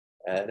love.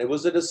 And it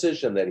was a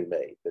decision that he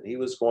made, that he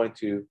was going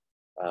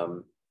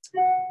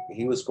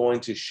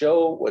to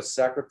show what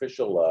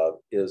sacrificial love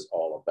is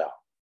all about.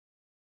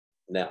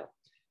 Now,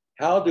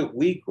 how do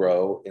we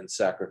grow in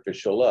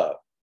sacrificial love?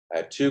 I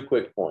have 2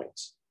 quick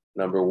points.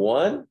 Number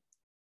 1,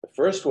 the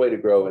first way to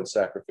grow in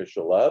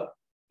sacrificial love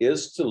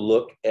is to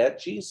look at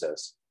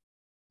Jesus,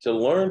 to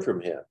learn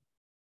from him.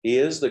 He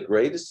is the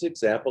greatest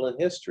example in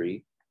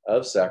history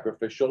of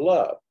sacrificial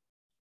love.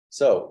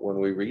 So when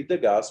we read the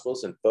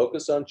Gospels and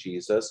focus on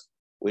Jesus,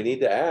 we need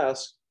to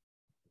ask,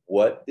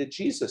 what did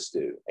Jesus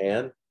do?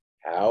 And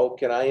how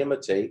can I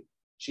imitate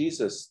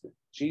Jesus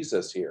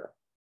here?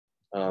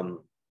 And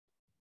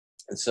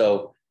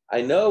so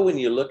I know when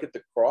you look at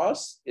the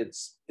cross,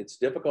 it's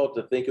difficult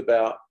to think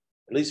about,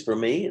 at least for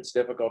me, it's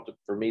difficult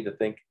for me to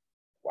think,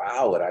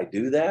 wow, would I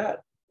do that?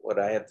 Would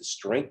I have the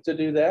strength to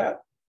do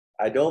that?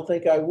 I don't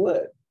think I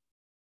would.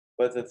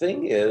 But the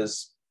thing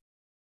is,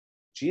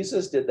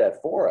 Jesus did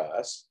that for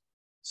us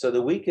so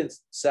that we can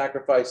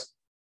sacrifice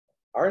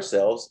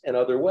ourselves in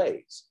other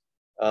ways.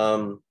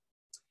 There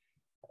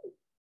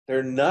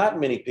are not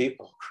many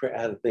people,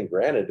 I think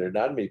granted, there are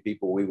not many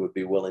people we would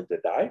be willing to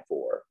die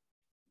for,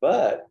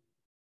 but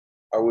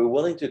are we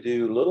willing to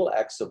do little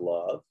acts of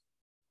love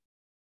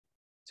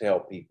to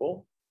help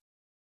people,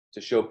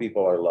 to show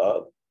people our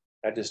love,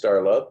 not just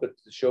our love, but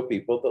to show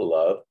people the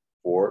love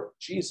for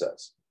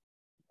Jesus,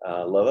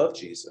 love of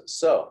Jesus.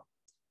 So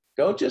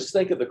don't just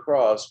think of the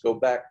cross, go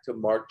back to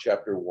Mark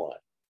chapter 1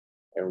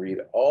 and read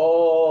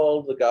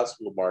all the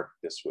Gospel of Mark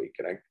this week.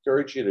 And I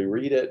encourage you to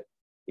read it.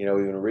 You know,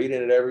 we've been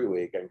reading it every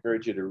week. I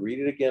encourage you to read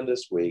it again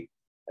this week.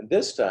 And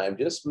this time,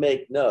 just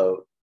make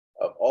note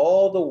of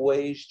all the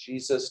ways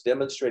Jesus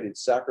demonstrated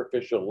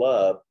sacrificial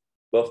love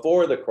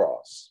before the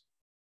cross.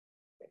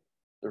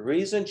 The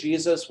reason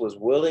Jesus was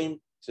willing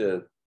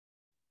to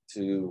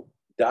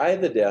die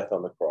the death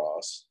on the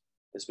cross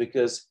is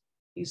because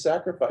he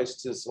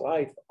sacrificed his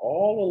life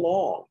all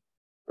along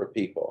for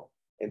people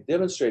and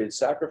demonstrated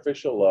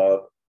sacrificial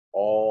love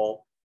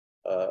all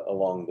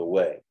along the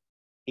way.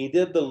 He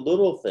did the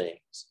little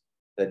things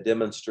that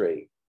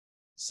demonstrate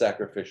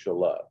sacrificial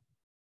love.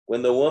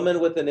 When the woman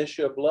with an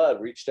issue of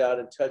blood reached out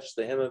and touched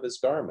the hem of his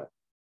garment,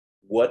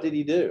 what did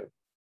he do?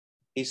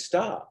 He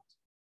stopped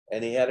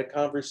and he had a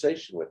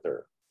conversation with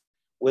her.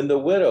 When the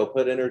widow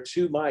put in her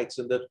 2 mites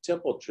in the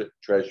temple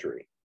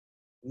treasury,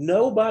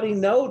 nobody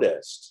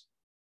noticed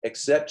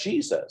except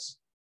Jesus.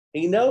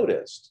 He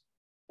noticed.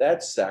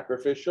 That's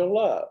sacrificial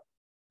love.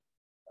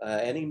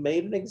 And he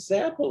made an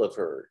example of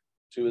her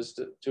to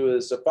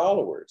his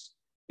followers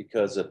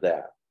because of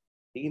that.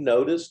 He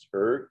noticed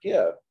her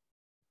gift.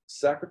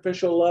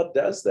 Sacrificial love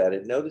does that.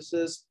 It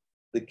notices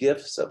the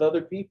gifts of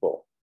other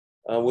people.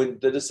 When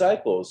the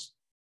disciples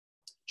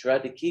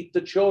tried to keep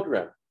the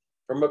children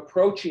from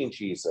approaching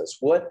Jesus,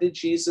 what did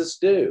Jesus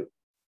do?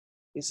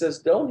 He says,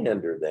 don't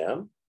hinder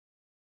them.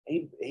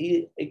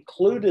 He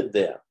included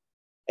them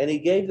and he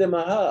gave them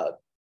a hug.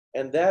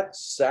 And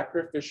that's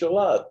sacrificial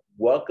love,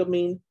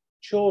 welcoming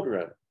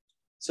children.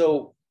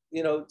 So,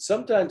 you know,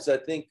 sometimes I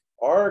think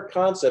our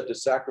concept of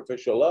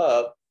sacrificial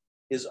love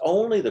is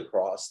only the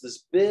cross,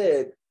 this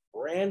big,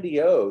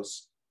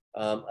 grandiose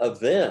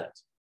event.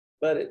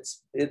 But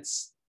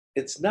it's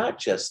not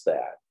just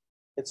that.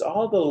 It's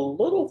all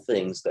the little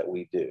things that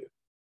we do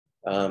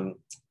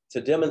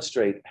to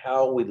demonstrate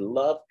how we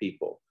love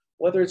people,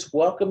 whether it's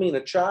welcoming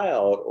a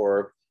child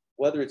or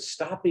whether it's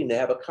stopping to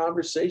have a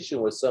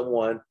conversation with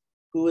someone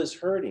who is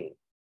hurting.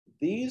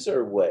 These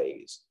are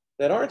ways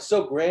that aren't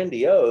so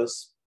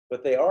grandiose,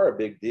 but they are a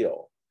big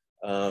deal.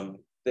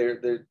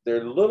 They're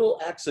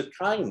little acts of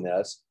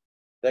kindness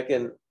that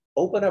can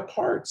open up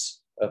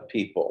hearts of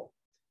people.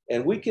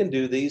 And we can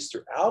do these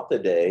throughout the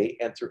day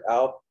and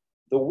throughout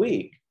the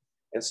week.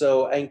 And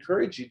so I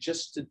encourage you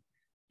just to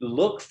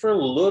look for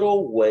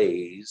little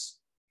ways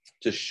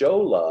to show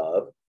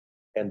love,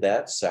 and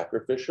that's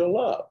sacrificial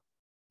love.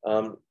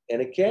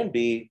 And it can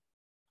be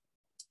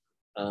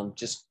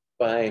just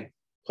by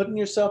putting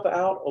yourself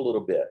out a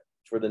little bit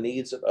for the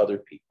needs of other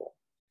people.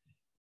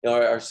 You know,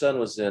 our son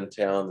was in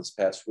town this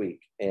past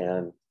week,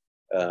 and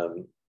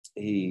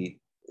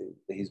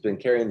he's been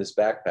carrying this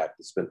backpack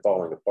that's been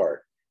falling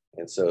apart,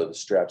 and so the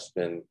strap's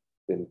been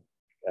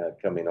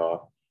coming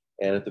off.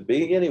 And at the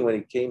beginning, when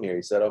he came here,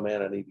 he said, "Oh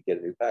man, I need to get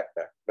a new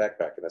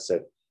backpack." And I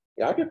said,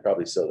 "Yeah, I could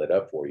probably sew that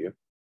up for you,"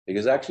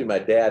 because actually my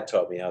dad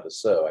taught me how to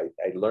sew.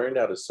 I learned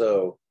how to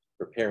sew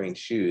repairing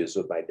shoes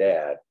with my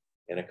dad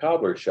in a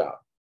cobbler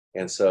shop,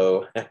 and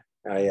so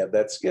I have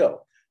that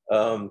skill.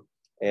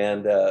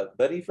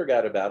 But he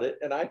forgot about it,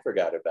 and I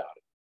forgot about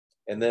it.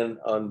 And then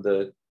on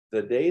the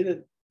day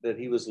that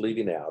he was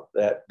leaving out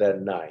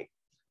that night,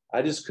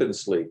 I just couldn't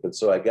sleep, and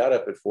so I got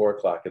up at 4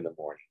 o'clock in the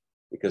morning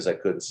because I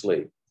couldn't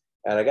sleep.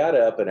 And I got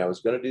up and I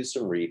was going to do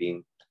some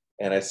reading,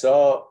 and I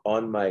saw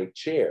on my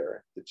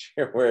chair, the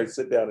chair where I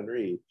sit down and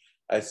read,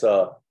 I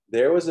saw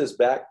there was his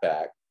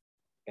backpack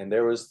and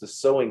there was the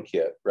sewing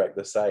kit right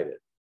beside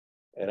it.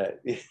 And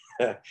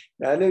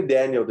I knew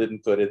Daniel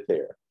didn't put it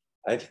there.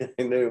 I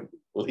knew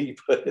Lee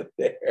put it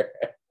there.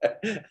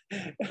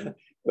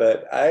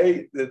 But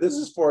this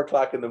is 4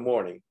 o'clock in the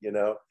morning,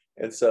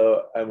 and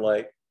so I'm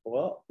like,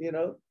 well,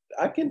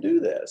 I can do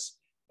this.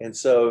 And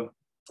so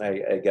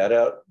I got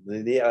out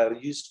I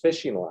used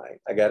fishing line.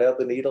 I got out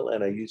the needle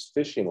and I used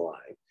fishing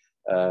line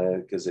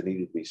because it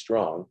needed to be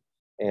strong.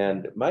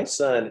 And my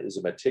son is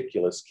a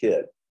meticulous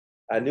kid.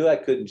 I knew I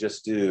couldn't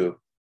just do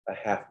a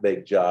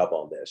half-baked job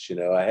on this.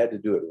 I had to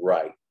do it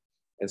right.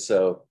 And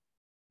so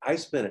I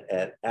spent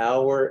an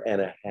hour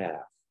and a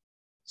half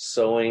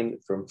sewing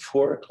from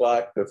 4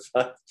 o'clock to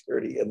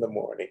 5:30 in the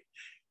morning,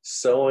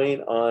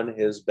 sewing on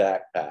his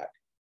backpack.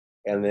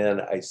 And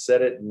then I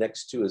set it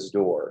next to his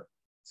door.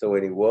 So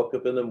when he woke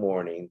up in the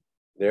morning,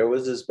 there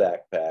was his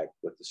backpack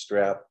with the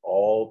strap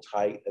all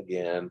tight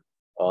again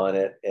on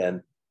it.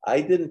 And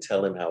I didn't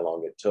tell him how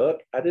long it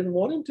took. I didn't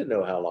want him to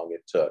know how long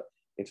it took.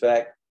 In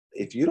fact,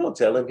 if you don't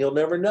tell him, he'll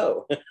never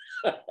know.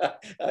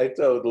 I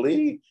told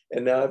Lee,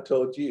 and now I've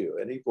told you.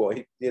 And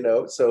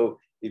so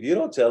if you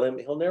don't tell him,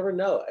 he'll never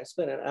know. I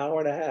spent an hour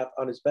and a half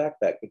on his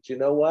backpack. But you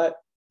know what?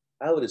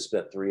 I would have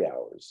spent 3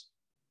 hours.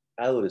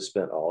 I would have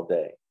spent all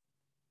day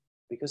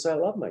because I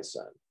love my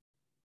son.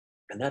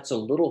 And that's a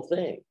little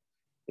thing.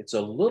 It's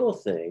a little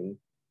thing,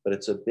 but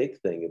it's a big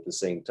thing at the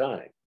same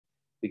time,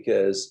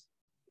 because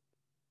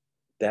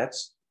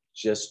that's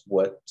just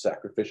what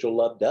sacrificial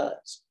love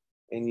does.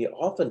 And you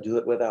often do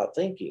it without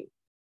thinking,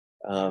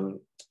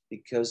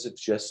 because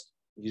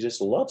you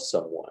just love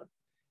someone.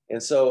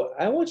 And so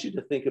I want you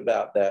to think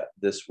about that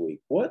this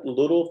week. What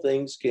little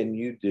things can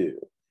you do?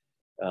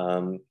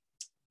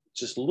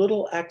 Just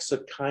little acts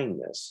of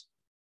kindness,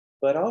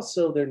 but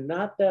also they're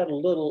not that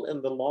little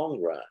in the long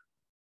run,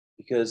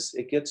 because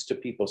it gets to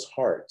people's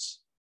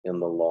hearts in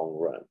the long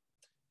run.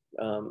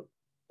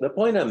 The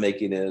point I'm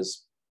making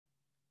is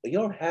you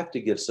don't have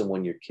to give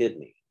someone your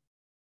kidney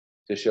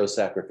to show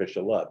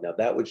sacrificial love. Now,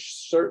 that would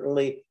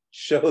certainly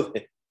show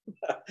them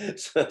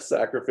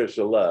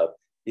sacrificial love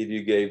if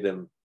you gave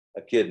them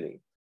a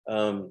kidney.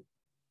 But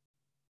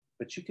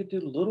you could do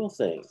little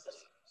things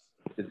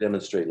to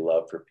demonstrate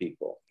love for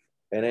people.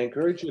 And I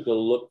encourage you to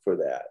look for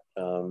that.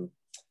 Some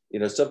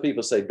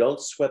people say,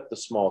 don't sweat the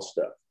small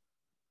stuff.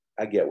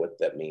 I get what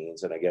that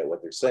means, and I get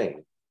what they're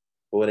saying.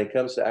 But when it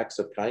comes to acts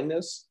of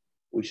kindness,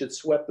 we should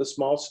sweat the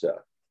small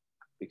stuff,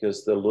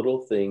 because the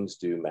little things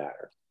do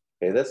matter.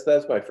 Okay,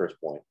 that's my first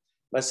point.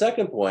 My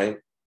second point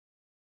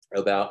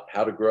about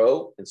how to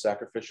grow in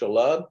sacrificial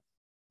love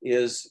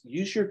is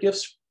use your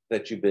gifts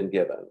that you've been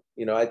given.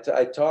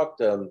 I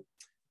talked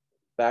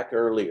back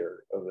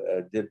earlier,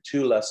 did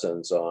 2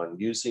 lessons on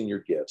using your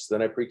gifts.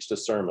 Then I preached a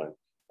sermon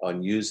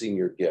on using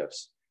your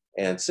gifts.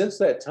 And since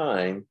that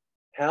time,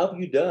 how have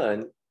you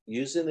done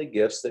using the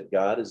gifts that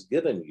God has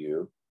given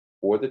you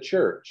for the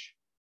church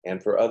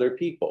and for other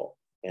people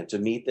and to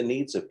meet the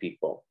needs of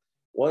people?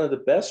 One of the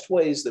best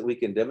ways that we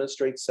can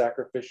demonstrate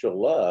sacrificial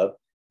love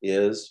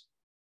is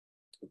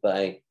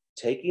by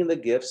taking the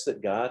gifts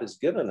that God has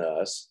given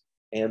us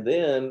and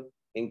then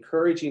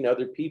encouraging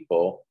other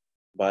people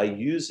by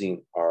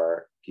using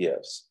our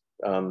gifts.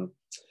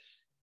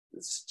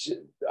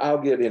 I'll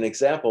give you an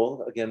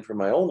example again from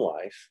my own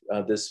life.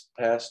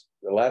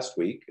 Last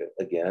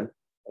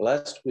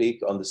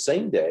week on the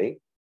same day,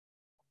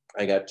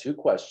 I got 2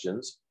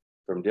 questions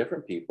from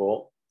different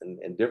people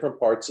in different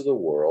parts of the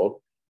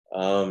world.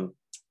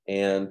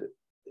 And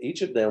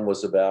each of them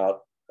was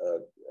about a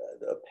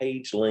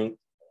page length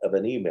of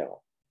an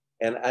email.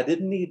 And I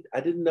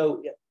didn't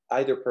know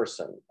either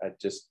person. I'd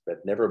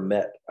never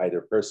met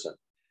either person.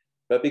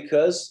 But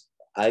because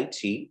I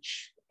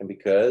teach, and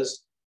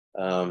because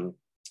I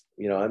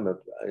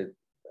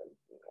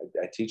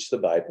teach the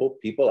Bible,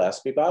 people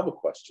ask me Bible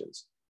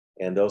questions,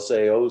 and they'll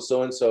say, "Oh,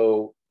 so and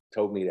so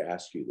told me to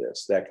ask you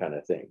this," that kind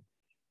of thing.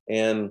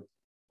 And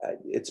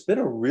it's been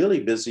a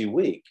really busy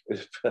week.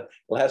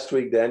 Last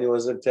week, Daniel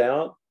was in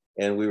town,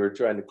 and we were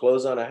trying to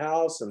close on a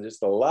house, and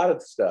just a lot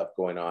of stuff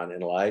going on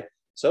in life.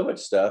 So much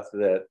stuff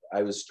that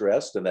I was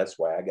stressed, and that's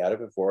why I got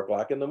up at 4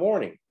 o'clock in the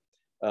morning.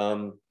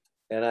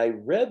 And I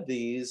read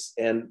these,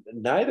 and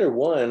neither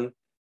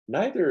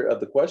of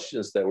the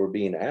questions that were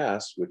being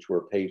asked, which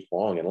were page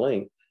long in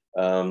length,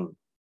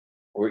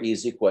 were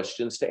easy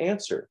questions to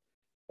answer.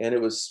 And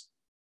it was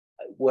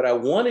what I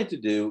wanted to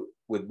do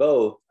with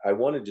both. I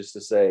wanted just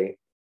to say,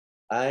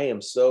 I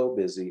am so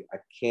busy, I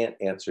can't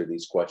answer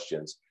these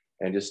questions,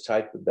 and just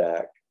type it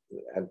back.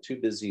 I'm too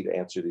busy to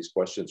answer these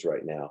questions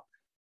right now.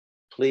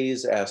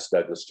 Please ask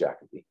Douglas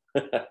Jacoby.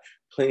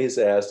 Please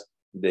ask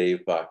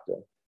Dave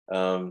Bachta.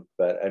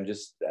 But I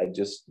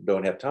just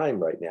don't have time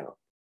right now.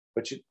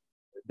 But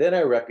then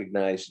I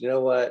recognized, you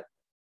know what?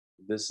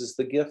 This is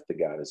the gift that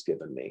God has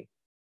given me.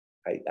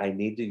 I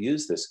need to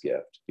use this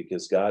gift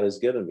because God has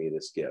given me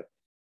this gift.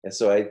 And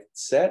so I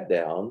sat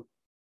down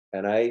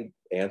and I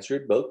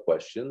answered both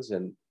questions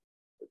and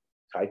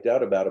typed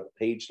out about a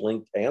page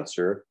length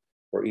answer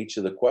for each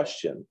of the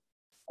question.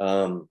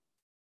 Now,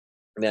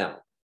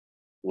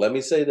 let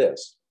me say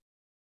this.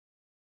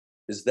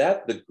 Is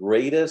that the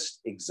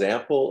greatest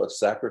example of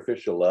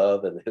sacrificial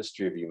love in the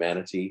history of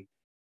humanity?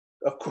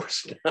 Of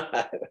course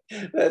not.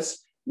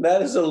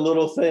 That is a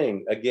little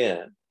thing.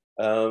 Again,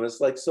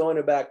 it's like sewing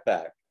a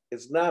backpack.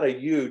 It's not a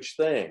huge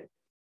thing.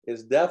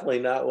 It's definitely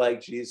not like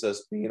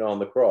Jesus being on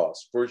the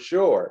cross, for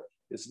sure.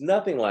 It's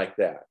nothing like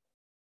that.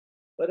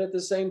 But at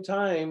the same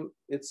time,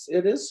 it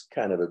is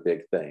kind of a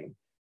big thing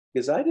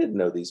because I didn't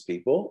know these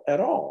people at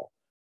all.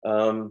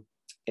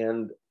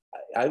 And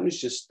I was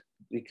just,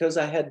 because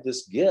I had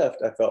this gift,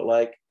 I felt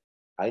like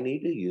I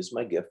need to use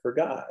my gift for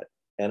God.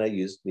 And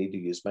need to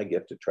use my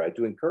gift to try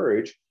to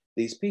encourage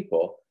these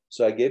people.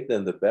 So I gave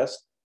them the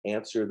best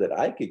answer that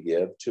I could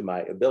give to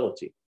my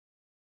ability.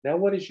 Now,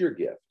 what is your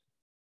gift?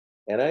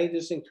 And I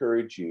just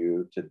encourage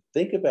you to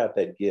think about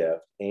that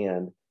gift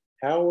and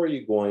how are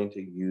you going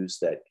to use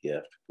that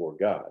gift for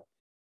God?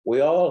 We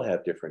all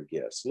have different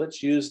gifts.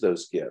 Let's use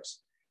those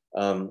gifts.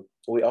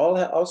 We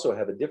all also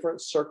have a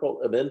different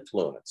circle of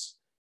influence.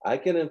 I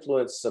can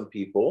influence some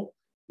people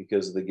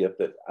because of the gift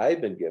that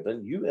I've been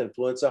given. You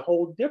influence a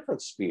whole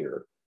different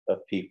sphere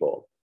of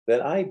people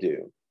than I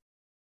do.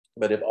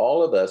 But if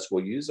all of us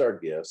will use our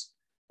gifts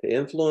to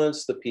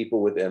influence the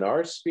people within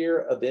our sphere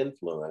of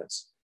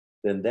influence,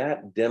 then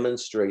that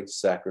demonstrates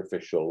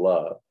sacrificial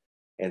love.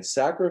 And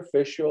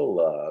sacrificial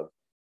love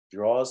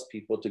draws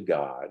people to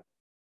God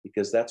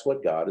because that's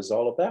what God is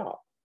all about.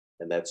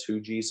 And that's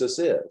who Jesus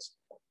is.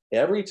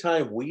 Every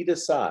time we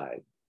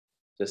decide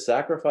to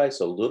sacrifice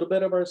a little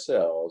bit of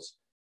ourselves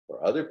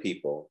for other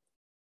people,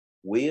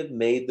 we have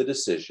made the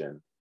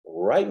decision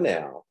right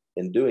now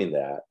in doing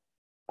that,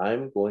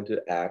 I'm going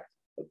to act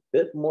a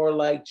bit more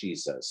like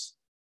Jesus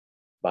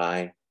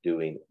by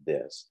doing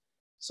this.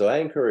 So I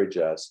encourage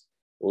us,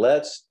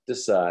 let's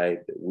decide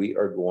that we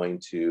are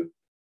going to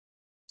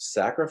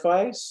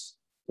sacrifice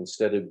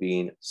instead of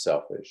being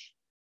selfish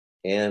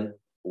and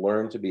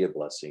learn to be a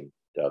blessing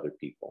to other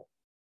people.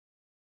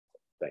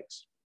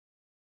 Thanks.